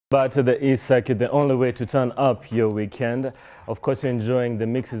Back to the East Circuit, the only way to turn up your weekend. Of course, you're enjoying the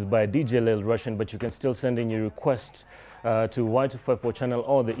mixes by DJ Lil Russian, but you can still send in your request to Y254 channel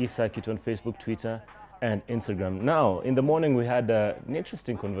or the East Circuit on Facebook, Twitter, and Instagram. Now, in the morning, we had an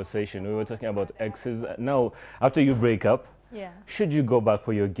interesting conversation. We were talking about exes. Now, after you break up, should you go back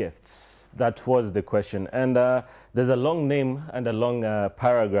for your gifts? That was the question. And there's a long name and a long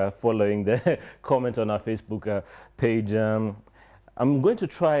paragraph following the comment on our Facebook page. I'm going to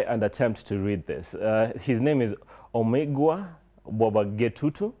try and attempt to read this. His name is Omegwa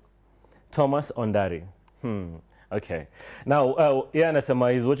Bobagetutu Thomas Ondari. Okay. Now,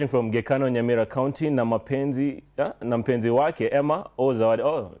 anasema he's watching from Gekano, Nyamira County, na mpenzi wake, Emma, Zawadi.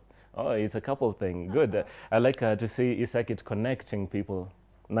 Oh, it's a couple thing. Good. I like to see ECIRCUIT connecting people.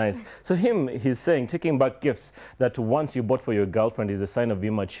 Nice. So he's saying, taking back gifts that once you bought for your girlfriend is a sign of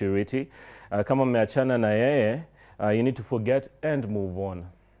immaturity. Kama meachana na yeye, you need to forget and move on.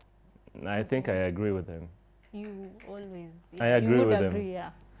 I think I agree with him. You always... I agree with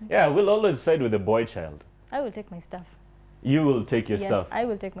him. Yeah, we'll always side with the boy child. I will take my stuff. You will take your stuff? Yes, I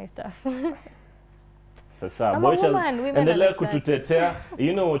will take my stuff. Sasa, boy child. Endelea kututetea.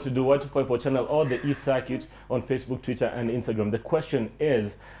 You know what to do. Y254 channel or the ECIRCUIT on Facebook, Twitter, and Instagram. The question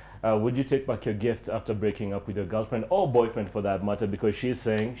is, would you take back your gifts after breaking up with your girlfriend or boyfriend for that matter? Because she's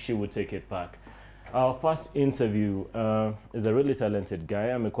saying she would take it back. Our first interview is a really talented guy.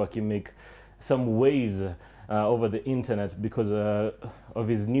 Amekuwa akimake some waves over the internet because of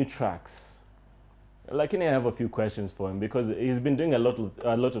his new tracks. Like, I have a few questions for him because he's been doing a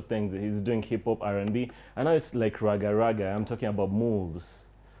lot of things. He's doing hip hop, R&B, and now it's like raga. I'm talking about Moulds.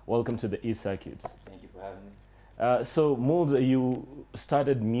 Welcome to the ECIRCUIT. Thank you for having me. So Moulds, you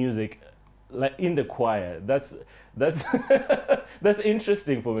started music like in the choir. That's that's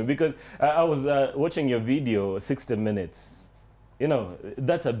interesting for me because I was watching your video, 60 minutes. You know,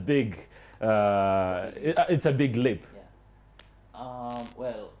 that's a big it's a big leap. Yeah.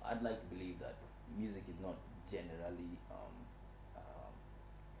 Well, I'd like to believe that music is not generally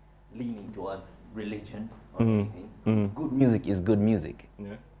leaning towards religion or anything. Good music is good music.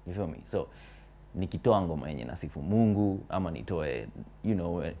 Yeah. You feel me? So nikitoa ngoma yenye nasifu Mungu ama nitoe, you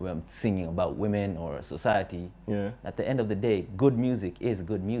know, when I'm singing about women or society, at the end of the day, good music is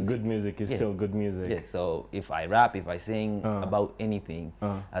good music. Good music is still good music. Yeah, so if I rap, if I sing about anything,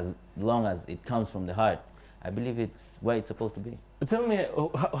 as long as it comes from the heart, I believe it's where it's supposed to be. Tell me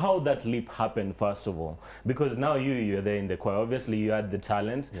how that leap happened, first of all, because now you're there in the choir. Obviously, you had the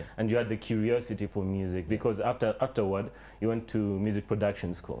talent and you had the curiosity for music because afterward, you went to music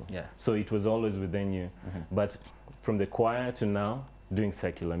production school. Yeah. So it was always within you. But from the choir to now, doing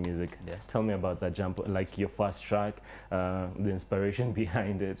secular music. Yeah. Tell me about that jump, like your first track, the inspiration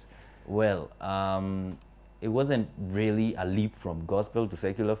behind it. Well, it wasn't really a leap from gospel to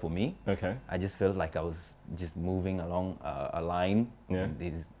secular for me. Okay. I just felt like I was just moving along a line. Yeah.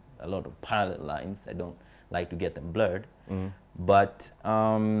 There's a lot of parallel lines. I don't like to get them blurred. But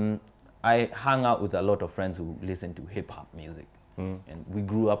I hung out with a lot of friends who listen to hip-hop music. And we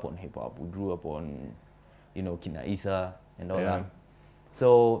grew up on hip-hop. We grew up on, you know, Kina Isa and all that.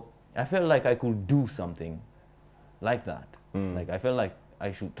 So I felt like I could do something like that. Like I felt like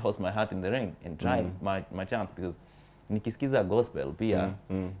I should toss my hat in the ring and try my chance because nikisikiza gospel pia,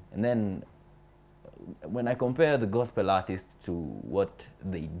 and then when I compare the gospel artists to what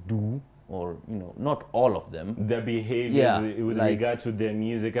they do, or you know, not all of them, their behaviors with like, regard to their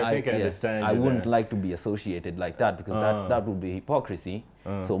music, I think I understand. I wouldn't like to be associated like that because that would be hypocrisy.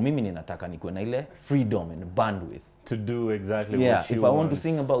 So mimi ninataka nikuwe na ile freedom and bandwidth to do exactly what you want. If I want to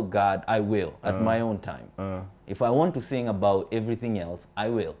sing about God, I will at my own time. If I want to sing about everything else, I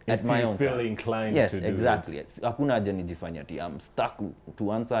will at my own time. If you feel inclined to do exactly. Hakuna haja nijifanye ati I'm stuck to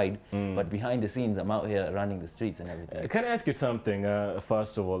one side, but behind the scenes, I'm out here running the streets and everything. Can I ask you something,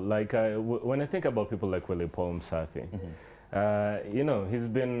 first of all? Like, when I think about people like Willie Paul Msafi, you know, he's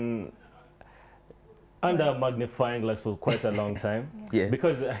been under a magnifying glass for quite a long time.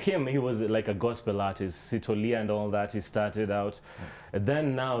 Because he was like a gospel artist, Sitolia and all that. He started out.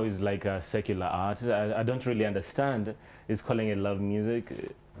 Then now he's like a secular artist. I don't really understand. He's calling it love music.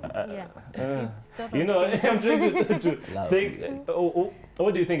 You know, I'm trying to think.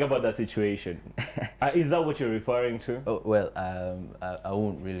 What do you think about that situation? Is that what you're referring to? Oh, well,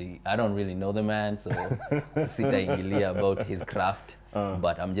 I don't really know the man, so sitaingilia about his craft.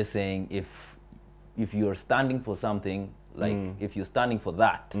 But I'm just saying, if you're standing for something, like if you're standing for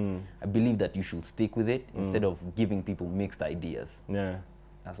that, I believe that you should stick with it instead of giving people mixed ideas. Yeah.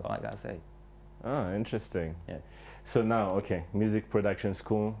 That's all I gotta say. Ah, interesting. Yeah. So now, okay, music production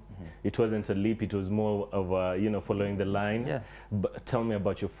school. It wasn't a leap. It was more of a, you know, following the line. Yeah. But tell me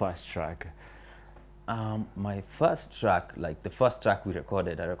about your first track. My first track, like the first track we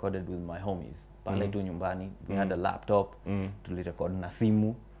recorded, I recorded with my homies. Pale tu nyumbani. We had a laptop. Tulirecord na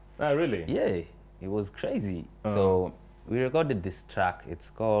simu. Ah, really? Yeah, it was crazy. So we recorded this track. It's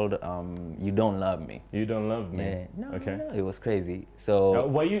called "You Don't Love Me." You Don't Love Me. Yeah. No, Okay. no, it was crazy. So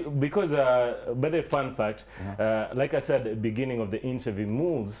Were you, because, but a fun fact, like I said at the beginning of the interview,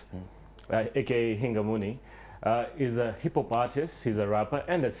 Moves, aka Hingamuni, is a hip hop artist, he's a rapper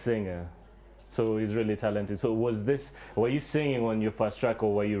and a singer. So he's really talented. So were you singing on your first track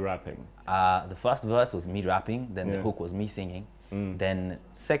or were you rapping? the first verse was me rapping, then the hook was me singing. Then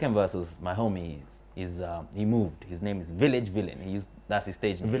second verse was my homie. He moved. His name is Village Villain. That's his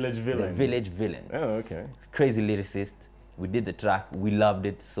stage name. Village Villain. The Village Villain. Oh, okay. Crazy lyricist. We did the track. We loved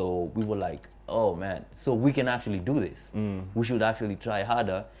it. So we were like, oh man, so we can actually do this. We should actually try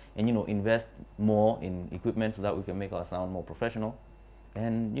harder and, you know, invest more in equipment so that we can make our sound more professional.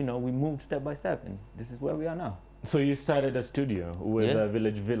 And, you know, we moved step by step, and this is where we are now. So you started a studio with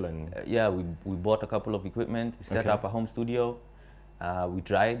Village Villain. Yeah, we bought a couple of equipment, set up a home studio. We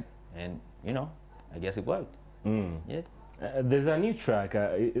tried, and, you know, I guess it worked. Yeah. There's a new track.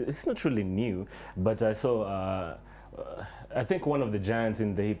 It's not really new, but I saw, I think one of the giants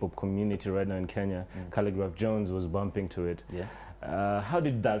in the hip hop community right now in Kenya, Khaligraph Jones, was bumping to it. Yeah. How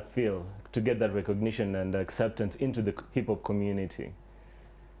did that feel to get that recognition and acceptance into the hip hop community?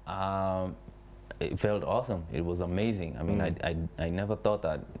 It felt awesome. It was amazing. I mean, I never thought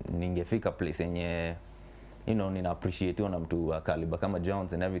that ningefika place enye, you know, nina appreciate na mtu caliber kama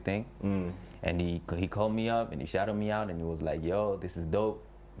Jones and everything. And he called me up and he shouted me out and he was like, yo, this is dope.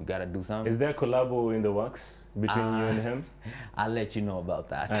 We gotta do something. Is there a collabo in the works between you and him? I'll let you know about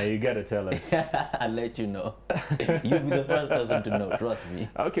that. You gotta tell us. I'll let you know. You'll be the first person to know, trust me.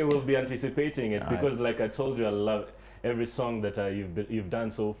 Okay, we'll be anticipating it because like I told you, I love every song that you've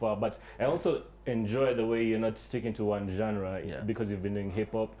done so far, but I also enjoy the way you're not sticking to one genre because you've been doing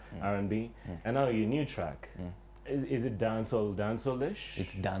hip hop, R&B, and now your new track. Is it dancehall-ish?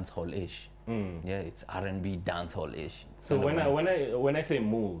 It's dancehall-ish. Yeah, it's R&B dancehall-ish. So when I say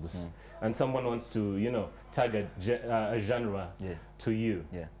moves, and someone wants to, you know, tag a genre to you,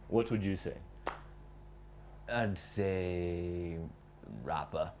 what would you say? I'd say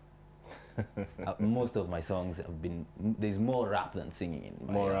rapper. Most of my songs have been, there's more rap than singing in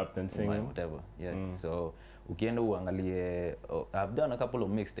my, more rap than singing, whatever. Yeah. So ukienda uangalie, I've done a couple of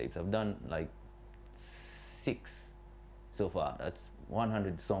mixtapes. I've done like 6 so far. That's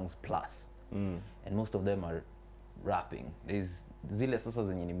 100 songs plus, and most of them are rapping. There's zile sasa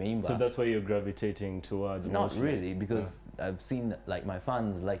zenye nimeimba. So that's why you're gravitating towards. Not mostly. really, because I've seen like my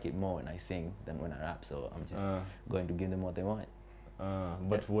fans like it more when I sing than when I rap. So I'm just going to give them what they want.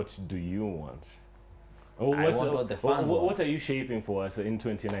 But what do you want? What are you shaping for us in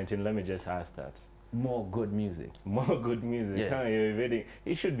 2019? Let me just ask that. More good music. More good music. Yeah. Huh? You're evading.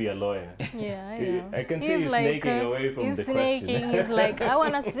 He should be a lawyer. Yeah, I know. I can see you snaking away from the question. He's like, I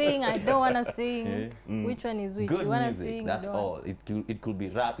want to sing, I don't want to sing. Which one is which? Good you want to music, sing? that's all. It could be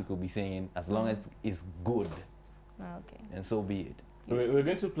rap, it could be singing, as long as it's good. Okay. And so be it. We're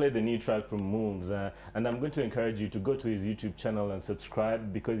going to play the new track from Moons, and I'm going to encourage you to go to his YouTube channel and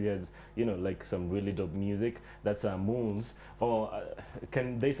subscribe because he has, you know, like some really dope music. That's Moons. Or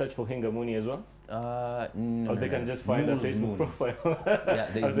can they search for Hingamuni as well? No, or they can just find a Facebook profile. Yeah,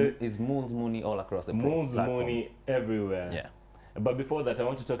 it's Moons Mooney all across the Moons Mooney everywhere. Yeah. But before that, I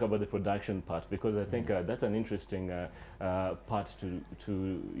want to talk about the production part because I think that's an interesting part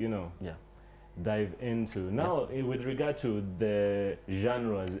to you know. Yeah. Dive into. Now, with regard to the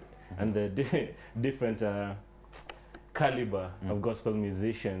genres and the different caliber of gospel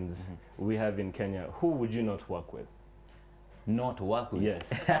musicians we have in Kenya, who would you not work with? Not work with?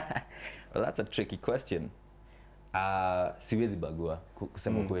 Yes. Well, that's a tricky question. Siwezi bagua,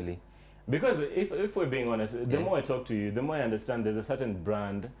 kusema kweli. Because if we're being honest, the more I talk to you, the more I understand there's a certain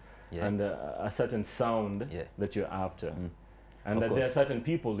brand and a certain sound that you're after. And that there are certain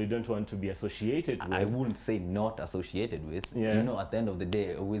people you don't want to be associated with. I wouldn't say not associated with. Yeah. You know, at the end of the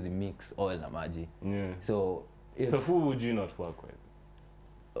day, always mix oil and maji. Yeah. So who would you not work with?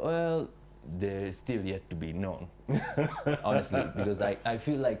 Well, they're still yet to be known. Honestly, because I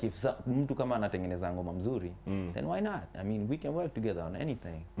feel like if mtu kama anatengeneza ngoma mzuri, then why not? I mean, we can work together on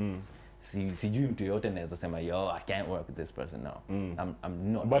anything. Sijui mtu yote naweza sema, yo, I can't work with this person now.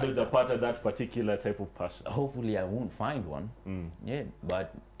 I'm not. But it's a part of that particular type of person. Hopefully I won't find one. Yeah,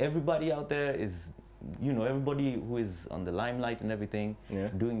 but everybody out there is you know, everybody who is on the limelight and everything,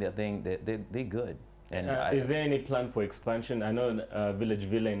 doing their thing, they're good. And is there any plan for expansion? I know Village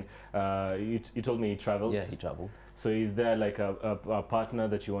Villain, you told me he traveled. Yeah, he traveled. So is there like a partner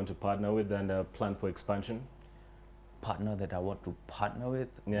that you want to partner with and a plan for expansion? Partner that I want to partner with?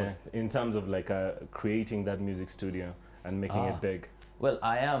 Yeah, what? In terms of like creating that music studio and making it big. Well,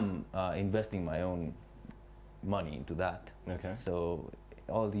 I am investing my own money into that. Okay. So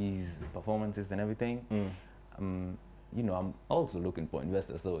all these performances and everything, you know, I'm also looking for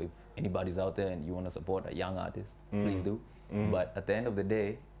investors. So if anybody's out there and you want to support a young artist, please do. But at the end of the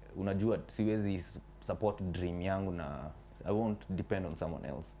day, unajua siwezi support dream yangu na I won't depend on someone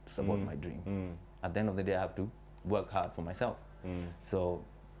else to support my dream. At the end of the day, I have to work hard for myself. So,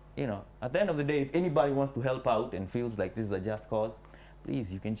 you know, at the end of the day, if anybody wants to help out and feels like this is a just cause,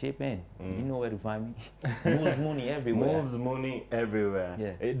 please, you can chip in. You know where to find me. Moves money everywhere. Moves money everywhere.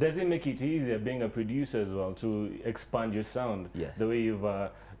 Yeah. Does it make it easier being a producer as well to expand your sound? Yes. The way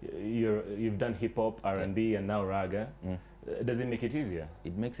you've done hip hop, R&B, and now raga. Does it make it easier?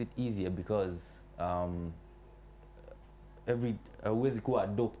 It makes it easier because huwezi kuwa a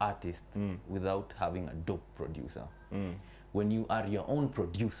dope artist without having a dope producer. When you are your own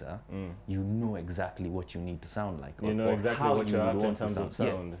producer, you know exactly what you need to sound like. You know exactly what you're after in terms of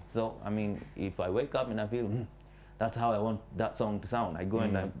sound. Yeah. So, I mean, if I wake up and I feel, that's how I want that song to sound, I go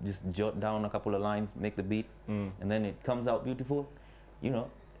and I just jot down a couple of lines, make the beat, and then it comes out beautiful, you know,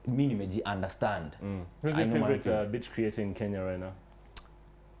 minimeji understand. Who's your favorite beat creator in Kenya right now?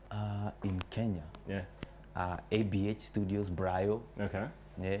 In Kenya? Yeah. ABH Studios, Brayo. Okay.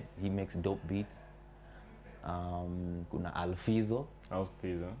 Yeah, he makes dope beats. Kuna Alfizo.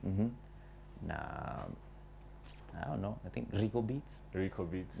 Alfizo. Na, I don't know, I think Rico Beats. Rico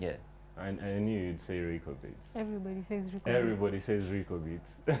Beats. Yeah. I knew you'd say Rico Beats. Everybody says Rico Everybody says Rico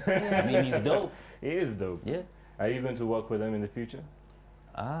Beats. I mean, he's dope. He is dope. Yeah. Are you going to work with them in the future?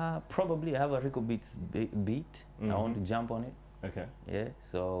 Probably. I have a Rico Beats beat. I want to jump on it. Okay. Yeah.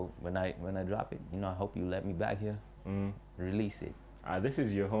 So when I drop it, you know, I hope you let me back here. Release it. This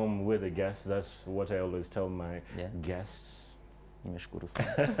is your home with a guest. That's what I always tell my guests. Nimeshukuru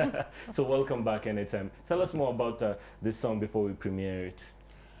sana. So welcome back anytime. Tell us more about this song before we premiere it.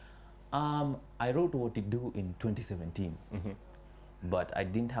 I wrote What It Do in 2017, but I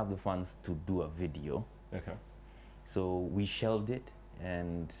didn't have the funds to do a video. Okay. So we shelved it,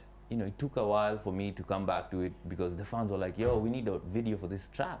 and you know, it took a while for me to come back to it because the fans were like, yo, we need a video for this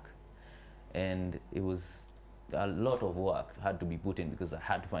track. And it was a lot of work had to be put in because I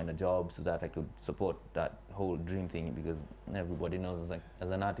had to find a job so that I could support that whole dream thing, because everybody knows, like, as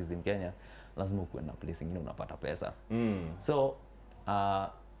an artist in Kenya, lazima ukuwe na place ingine unapata pesa. So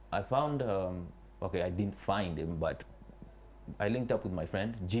I found, okay, I didn't find him, but I linked up with my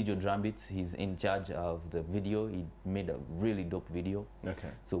friend, Gijo Drambits. He's in charge of the video. He made a really dope video. Okay.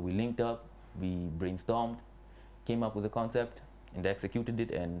 So we linked up, we brainstormed, came up with a concept, and executed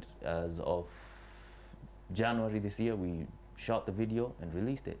it. And as of January this year, we shot the video and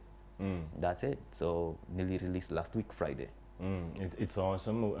released it. That's it. So nearly released last week, Friday. It's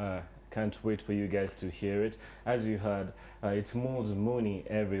awesome. Can't wait for you guys to hear it. As you heard, it's Moles Mooney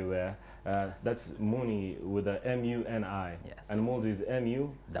everywhere. That's Mooney with a M-U-N-I. Yes. And Moles is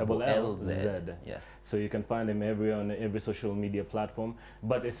M-U-L-L-Z. Yes. So you can find him everywhere on every social media platform,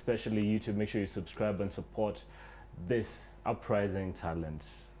 but especially YouTube. Make sure you subscribe and support this uprising talent,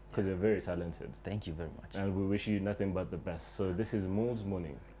 because you're very talented. Thank you very much. And we wish you nothing but the best. So this is Moles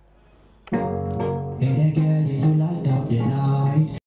Mooney. Again.